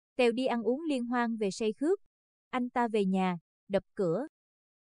Tèo đi ăn uống liên hoan về say khướt. Anh ta về nhà, đập cửa.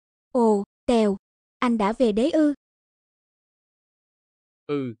 Ồ, Tèo, anh đã về đấy ư?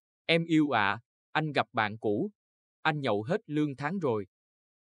 Ừ, em yêu ạ, anh gặp bạn cũ. Anh nhậu hết lương tháng rồi.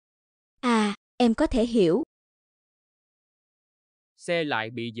 À, em có thể hiểu. Xe lại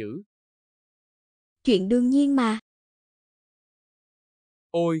bị giữ. Chuyện đương nhiên mà.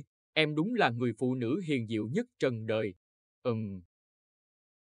 Ôi, em đúng là người phụ nữ hiền diệu nhất trần đời.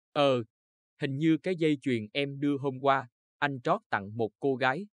 Hình như cái dây chuyền em đưa hôm qua, anh trót tặng một cô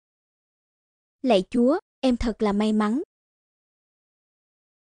gái. Lạy Chúa, em thật là may mắn.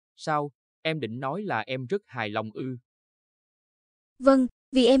 Sao, em định nói là em rất hài lòng ư? Vâng,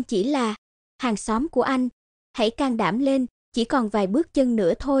 vì em chỉ là hàng xóm của anh. Hãy can đảm lên, chỉ còn vài bước chân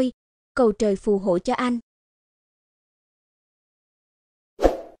nữa thôi. Cầu trời phù hộ cho anh.